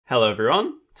Hello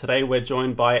everyone, today we're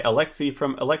joined by Alexey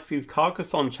from Alexey's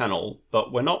Carcassonne channel,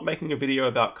 but we're not making a video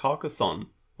about Carcassonne,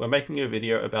 we're making a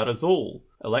video about Azul.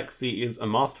 Alexey is a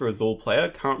Master Azul player,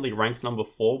 currently ranked number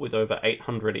 4 with over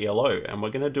 800 ELO, and we're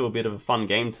going to do a bit of a fun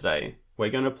game today. We're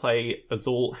going to play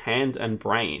Azul Hand and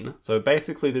Brain. So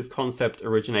basically this concept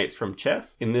originates from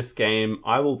chess. In this game,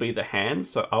 I will be the hand,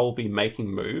 so I will be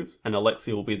making moves, and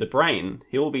Alexey will be the brain.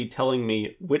 He will be telling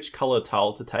me which color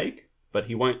tile to take, but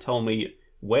he won't tell me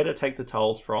where to take the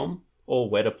tiles from, or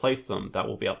where to place them. That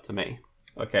will be up to me.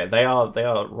 Okay, they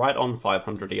are right on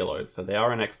 500 ELOs, so they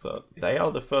are an expert. They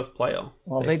are the first player.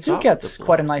 Well, they do get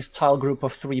quite a nice tile group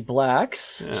of 3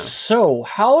 blacks. Yeah. So,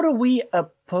 how do we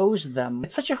oppose them?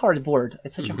 It's such a hard board.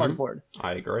 It's such a hard board.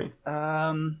 I agree.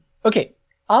 Okay,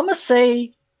 I'ma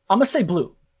say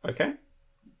blue. Okay.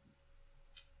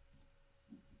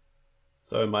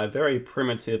 So my very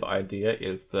primitive idea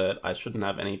is that I shouldn't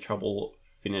have any trouble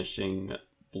finishing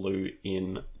blue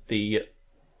in the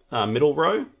middle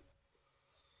row.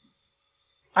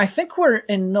 I think we're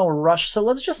in no rush, so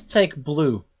let's just take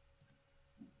blue.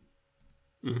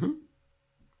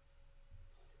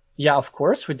 Yeah, of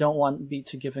course, we don't want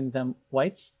to giving them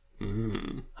whites.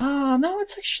 No,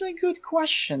 it's actually a good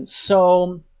question.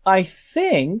 So, I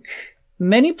think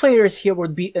many players here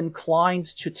would be inclined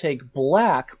to take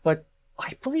black, but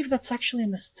I believe that's actually a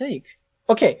mistake.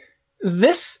 Okay,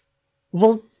 this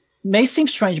may seem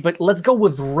strange, but let's go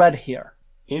with red here.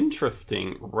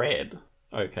 Interesting. Red.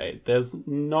 Okay, there's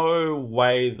no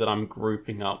way that I'm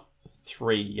grouping up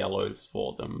 3 yellows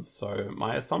for them, so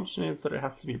my assumption is that it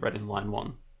has to be red in line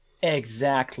 1.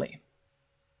 Exactly.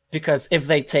 Because if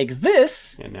they take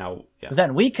this,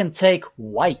 then we can take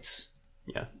white.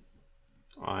 Yes,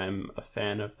 I'm a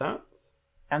fan of that.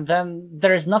 And then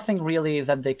there's nothing really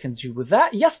that they can do with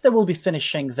that. Yes, they will be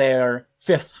finishing their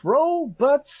 5th row,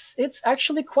 but it's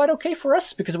actually quite okay for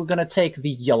us because we're going to take the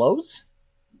yellows.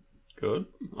 Good.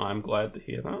 I'm glad to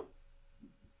hear that.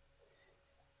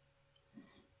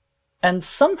 And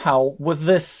somehow, with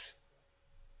this,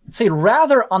 let's say,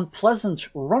 rather unpleasant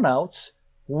run-out,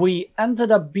 we ended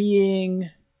up being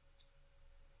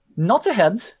not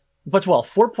ahead, but, well,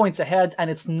 4 points ahead, and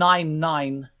it's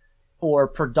 9-9 for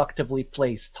productively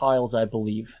placed tiles, I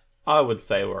believe. I would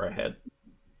say we're ahead.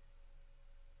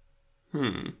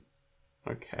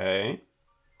 Okay.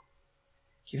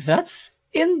 That's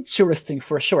interesting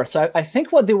for sure. So I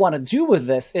think what they want to do with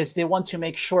this is they want to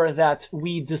make sure that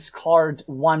we discard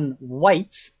 1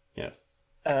 white. Yes.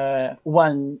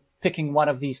 When picking one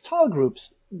of these tile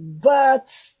groups.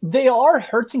 But they are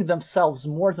hurting themselves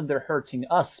more than they're hurting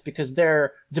us because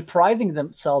they're depriving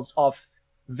themselves of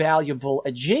valuable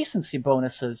adjacency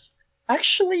bonuses.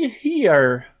 Actually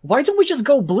here, why don't we just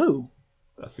go blue?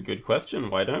 That's a good question.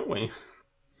 Why don't we?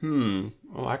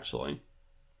 Well, actually.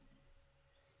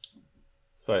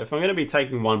 So if I'm going to be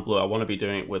taking 1 blue, I want to be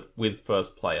doing it with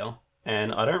first player.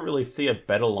 And I don't really see a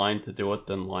better line to do it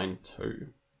than line 2.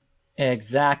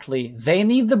 Exactly. They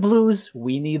need the blues,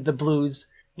 we need the blues.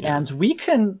 Yes. And we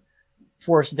can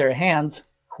force their hand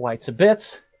quite a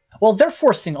bit. Well, they're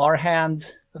forcing our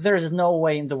hand. There is no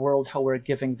way in the world how we're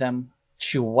giving them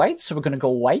 2 whites, so we're going to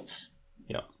go white.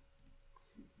 Yeah.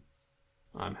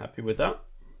 I'm happy with that.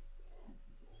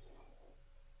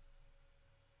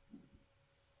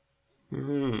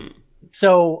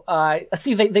 So,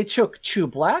 see, they took 2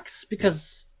 blacks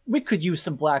because we could use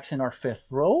some blacks in our 5th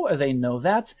row. They know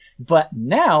that. But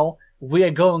now we are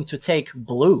going to take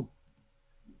blue.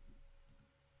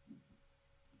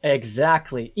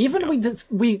 Exactly. Even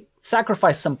we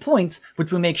sacrifice some points,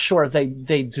 but we make sure they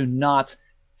do not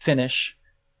finish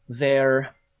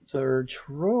their 3rd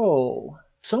row.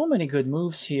 So many good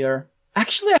moves here.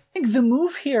 Actually, I think the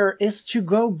move here is to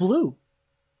go blue.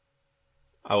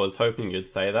 I was hoping you'd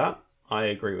say that. I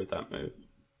agree with that move.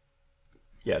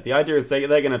 Yeah, the idea is they're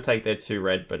going to take their 2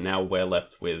 red, but now we're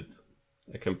left with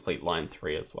a complete line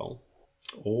 3 as well.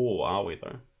 Oh, are we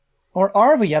though? Or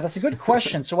are we? Yeah, that's a good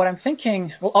question. So what I'm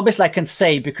thinking, well, obviously I can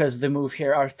say because the move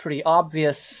here are pretty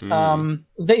obvious. They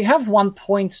have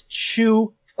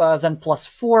 1.2, then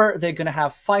 +4. They're going to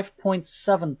have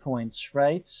 5.7 points,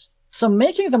 right? So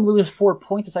making them lose 4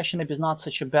 points is actually maybe not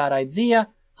such a bad idea.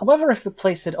 However, if we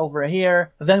place it over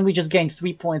here, then we just gain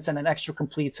 3 points and an extra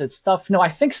completed stuff. No, I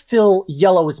think still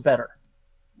yellow is better.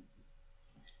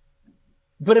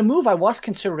 But a move I was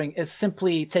considering is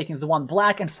simply taking the 1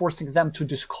 black and forcing them to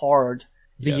discard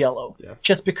the yellow. Yes.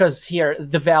 Just because here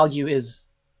the value is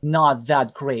not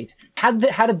that great. Had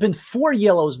it been 4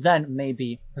 yellows, then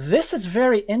maybe. This is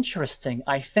very interesting.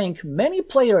 I think many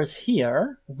players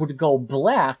here would go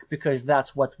black because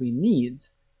that's what we need.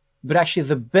 But actually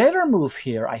the better move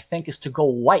here, I think, is to go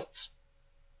white.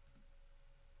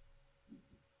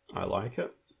 I like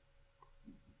it.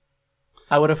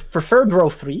 I would have preferred row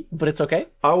 3, but it's okay.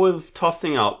 I was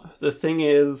tossing up. The thing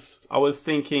is, I was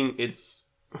thinking it's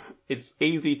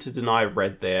easy to deny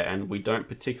red there, and we don't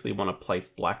particularly want to place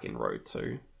black in row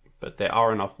 2. But there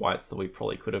are enough whites that we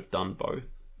probably could have done both.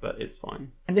 But it's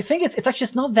fine. And the thing is, it's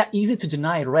actually not that easy to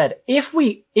deny red. If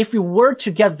we were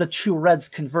to get the 2 reds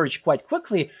converged quite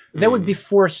quickly, they would be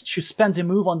forced to spend a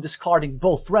move on discarding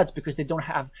both reds because they don't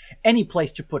have any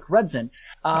place to put reds in.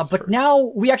 But true.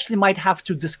 now we actually might have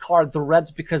to discard the reds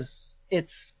because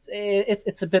it's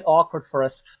a bit awkward for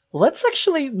us. Let's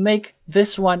actually make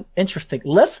this one interesting.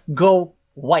 Let's go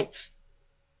white.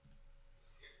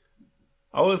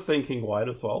 I was thinking white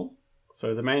as well.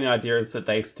 So the main idea is that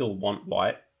they still want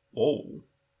white. Oh.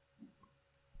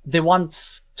 They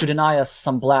want to deny us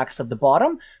some blacks at the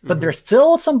bottom, but there's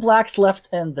still some blacks left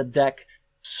in the deck.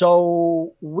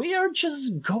 So we are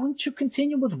just going to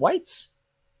continue with whites.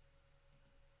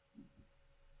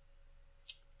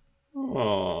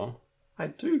 Oh. I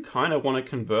do kind of want to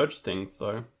converge things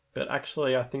though. But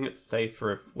actually I think it's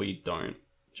safer if we don't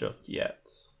just yet.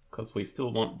 Because we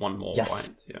still want one more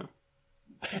white, yeah.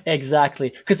 Exactly,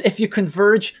 because if you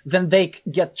converge, then they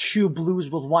get 2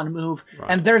 blues with 1 move,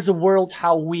 and there's a world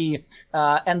how we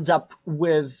end up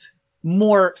with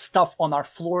more stuff on our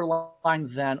floor line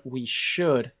than we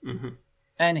should.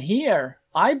 And here,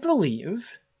 I believe,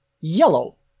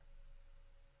 yellow.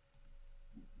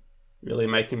 Really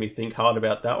making me think hard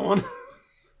about that one.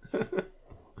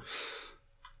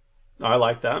 I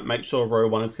like that. Make sure row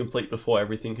 1 is complete before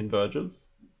everything converges.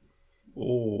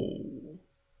 Ooh.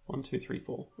 1, 2, 3,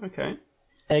 4. Okay.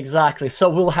 Exactly. So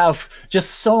we'll have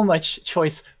just so much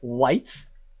choice white.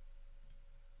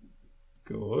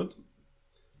 Good.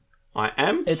 I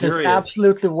am curious. It is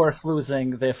absolutely worth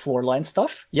losing the floor line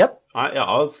stuff. Yep. I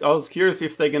was curious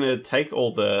if they're going to take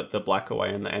all the black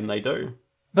away, and they do.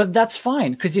 But that's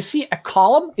fine, because you see, a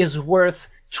column is worth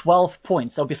 12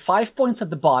 points. There'll be 5 points at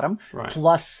the bottom,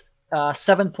 plus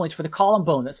 7 points for the column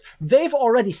bonus. They've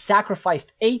already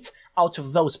sacrificed 8 out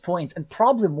of those points, and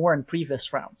probably more in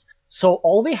previous rounds. So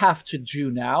all we have to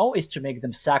do now is to make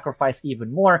them sacrifice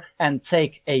even more and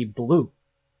take a blue.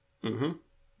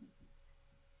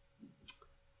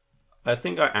 I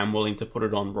think I am willing to put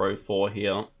it on row 4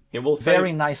 here. It will save...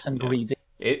 Very nice and greedy.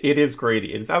 It is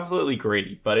greedy. It's absolutely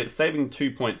greedy, but it's saving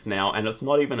 2 points now, and it's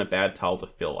not even a bad tile to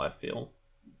fill, I feel.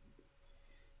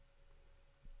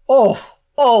 Oh,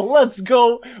 let's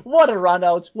go. What a run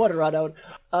out. What a run out.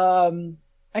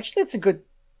 Actually, it's a good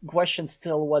question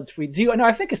still what we do. No,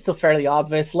 I think it's still fairly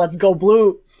obvious. Let's go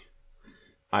blue.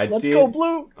 Let's go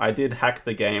blue. I did hack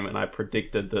the game and I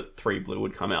predicted that 3 blue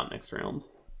would come out next round.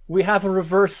 We have a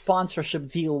reverse sponsorship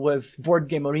deal with Board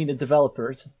Game Arena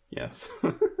developers. Yes.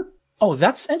 Oh,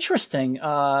 that's interesting.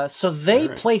 So they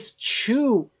placed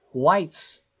 2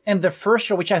 whites in the first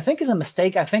row, which I think is a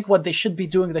mistake. I think what they should be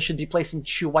doing, they should be placing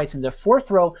 2 whites in the 4th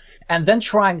row and then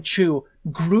trying to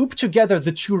group together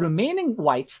the 2 remaining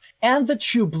whites and the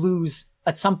 2 blues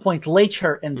at some point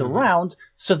later in the round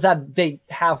so that they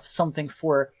have something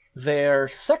for their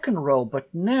 2nd row. But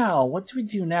now, what do we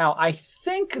do now? I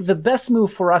think the best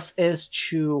move for us is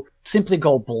to simply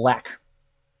go black.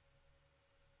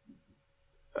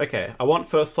 Okay, I want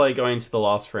first play going to the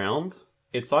last round.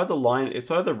 It's either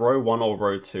row 1 or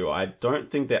row 2. I don't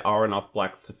think there are enough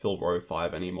blacks to fill row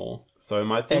 5 anymore. So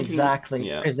my thinking... Exactly,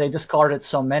 because they discarded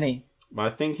so many. My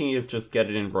thinking is just get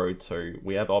it in row 2.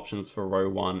 We have options for row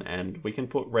 1, and we can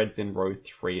put reds in row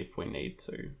 3 if we need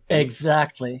to.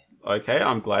 Exactly. Okay,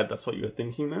 I'm glad that's what you were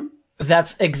thinking then.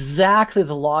 That's exactly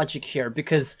the logic here,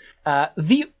 because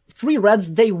the 3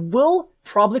 reds, they will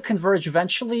probably converge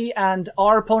eventually, and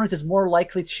our opponent is more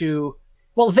likely to...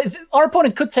 Well, our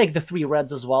opponent could take the 3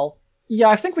 reds as well. Yeah,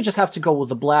 I think we just have to go with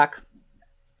the black.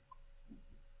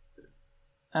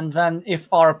 And then if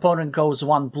our opponent goes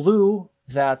 1 blue,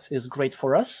 that is great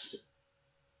for us.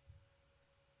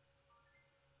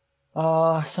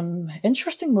 Some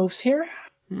interesting moves here.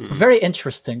 Very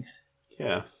interesting.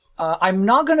 Yes. I'm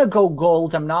not going to go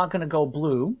gold. I'm not going to go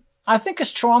blue. I think a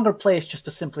stronger play is just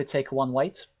to simply take 1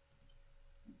 white.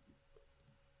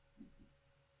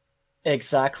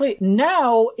 Exactly.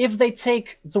 Now, if they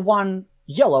take the 1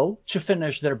 yellow to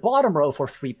finish their bottom row for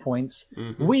 3 points,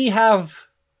 we have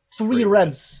 3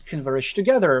 reds converged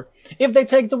together. If they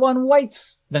take the 1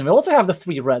 white, then we also have the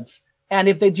 3 reds. And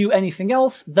if they do anything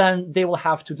else, then they will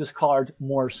have to discard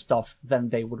more stuff than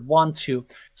they would want to.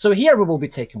 So here we will be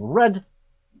taking red.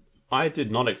 I did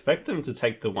not expect them to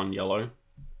take the 1 yellow.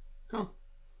 Oh.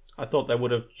 I thought they would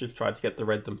have just tried to get the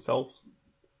red themselves.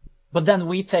 But then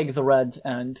we take the red,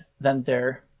 and then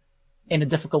they're in a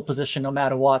difficult position no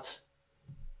matter what.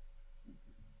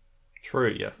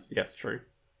 True, yes. Yes, true.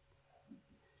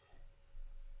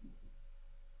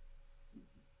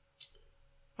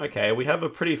 Okay, we have a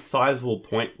pretty sizable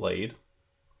point lead.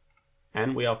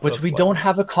 And we are first Which we place. don't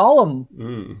have a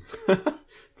column.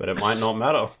 But it might not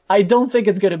matter. I don't think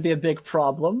it's going to be a big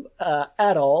problem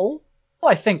at all.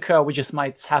 Well, I think we just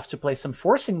might have to play some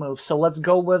forcing moves. So let's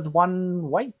go with one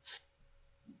white.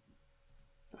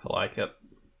 I like it.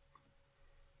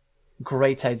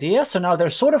 Great idea. So now they're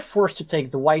sort of forced to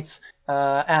take the whites.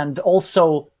 And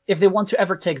also, if they want to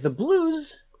ever take the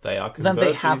blues, they are then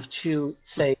they have to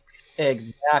take...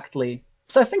 Exactly.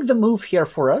 So I think the move here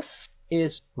for us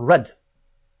is red.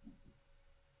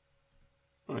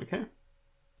 Okay.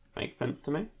 Makes sense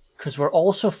to me. Because we're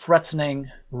also threatening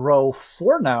row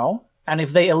 4 now. And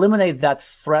if they eliminate that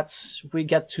threat, we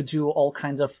get to do all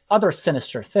kinds of other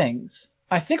sinister things.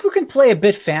 I think we can play a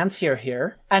bit fancier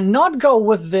here and not go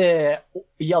with the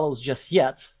yellows just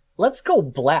yet. Let's go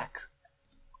black.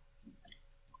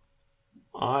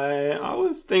 I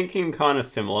was thinking kind of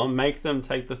similar. Make them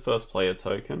take the first player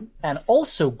token. And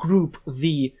also group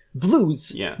the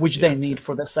blues, which they need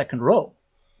for the second row.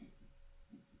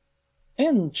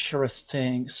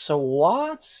 Interesting. So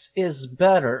what is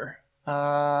better?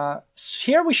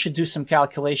 Here we should do some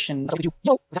calculation. So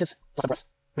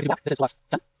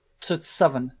it's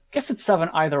 7. Guess it's 7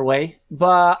 either way,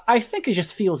 but I think it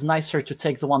just feels nicer to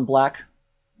take the one black.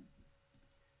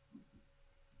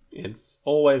 It's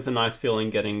always a nice feeling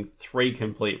getting 3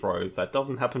 complete rows. That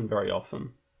doesn't happen very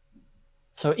often.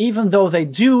 So even though they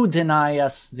do deny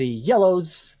us the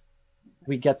yellows,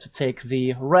 we get to take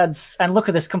the reds. And look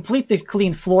at this, completely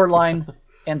clean floor line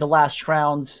in the last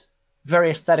round.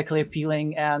 Very aesthetically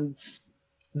appealing. And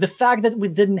the fact that we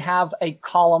didn't have a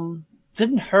column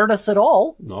didn't hurt us at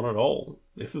all. Not at all.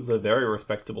 This is a very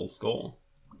respectable score.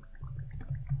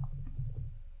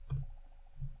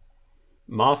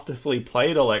 Masterfully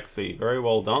played, Alexey. Very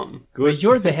well done. Good. Well,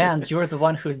 you're the hand. You're the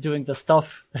one who's doing the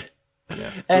stuff.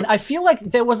 Yes, and I feel like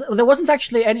there wasn't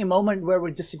actually any moment where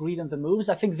we disagreed on the moves.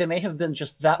 I think there may have been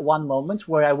just that one moment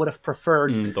where I would have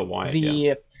preferred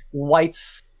the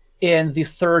whites in the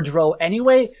third row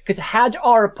anyway, because had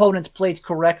our opponent played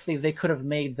correctly, they could have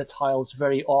made the tiles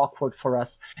very awkward for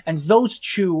us. And those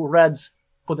 2 reds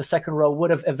for the second row would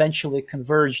have eventually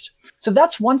converged. So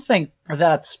that's one thing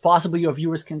that possibly your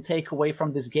viewers can take away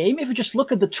from this game. If you just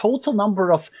look at the total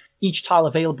number of each tile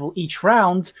available each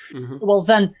round, well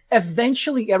then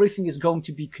eventually everything is going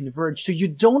to be converged. So you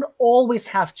don't always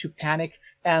have to panic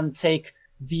and take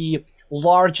the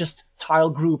largest tile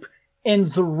group in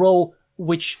the row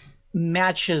which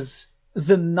matches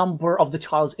the number of the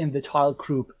tiles in the tile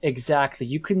group exactly.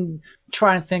 You can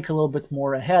try and think a little bit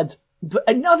more ahead. But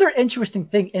another interesting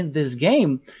thing in this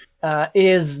game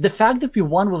is the fact that we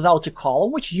won without a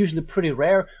column, which is usually pretty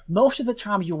rare. Most of the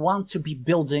time you want to be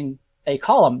building a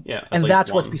column. And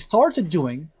that's what we started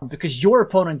doing, because your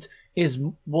opponent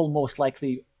will most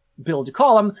likely build a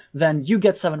column, then you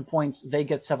get 7 points, they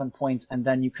get 7 points, and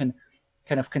then you can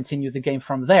kind of continue the game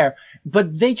from there.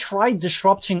 But they tried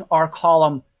disrupting our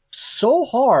column so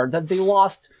hard that they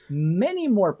lost many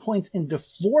more points in the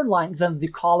floor line than the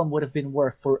column would have been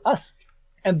worth for us.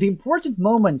 And the important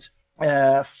moment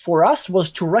for us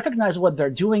was to recognize what they're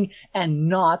doing and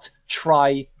not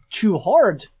try too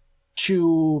hard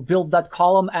to build that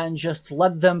column and just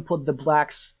let them put the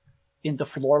blacks in the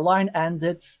floor line, and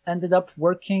it's ended up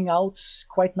working out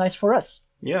quite nice for us.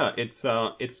 Yeah, it's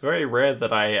very rare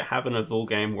that I have an Azul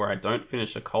game where I don't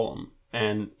finish a column.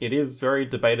 And it is very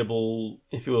debatable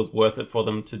if it was worth it for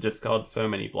them to discard so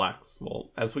many blacks.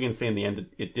 Well, as we can see in the end,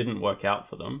 it didn't work out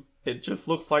for them. It just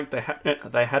looks like they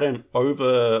had an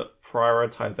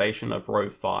over-prioritization of row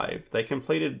 5. They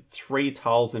completed 3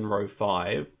 tiles in row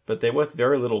 5, but they're worth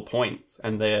very little points,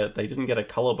 and they didn't get a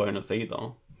color bonus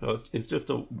either. So it's just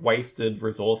a wasted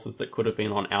resources that could have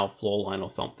been on our floor line or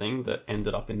something that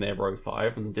ended up in their row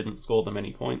 5 and didn't score them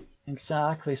any points.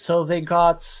 Exactly. So they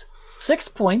got 6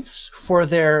 points for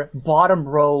their bottom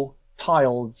row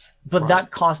tiles, but that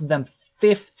cost them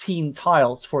 15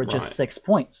 tiles for just 6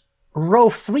 points. Row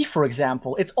 3, for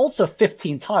example, it's also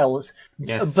 15 tiles,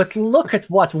 but look at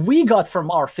what we got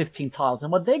from our 15 tiles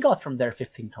and what they got from their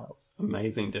 15 tiles.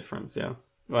 Amazing difference,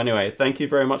 yes. Well, anyway, thank you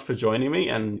very much for joining me,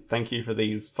 and thank you for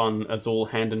these fun Azul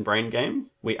hand and brain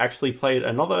games. We actually played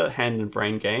another hand and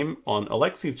brain game on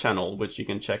Alexey's channel, which you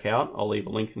can check out. I'll leave a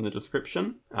link in the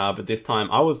description. But this time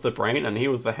I was the brain and he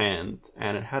was the hand,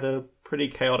 and it had a pretty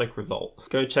chaotic result.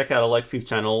 Go check out Alexey's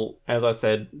channel. As I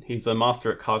said, he's a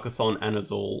master at Carcassonne and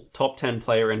Azul, top 10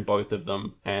 player in both of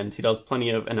them, and he does plenty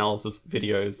of analysis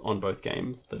videos on both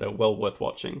games that are well worth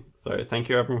watching. So thank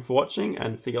you everyone for watching,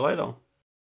 and see you later.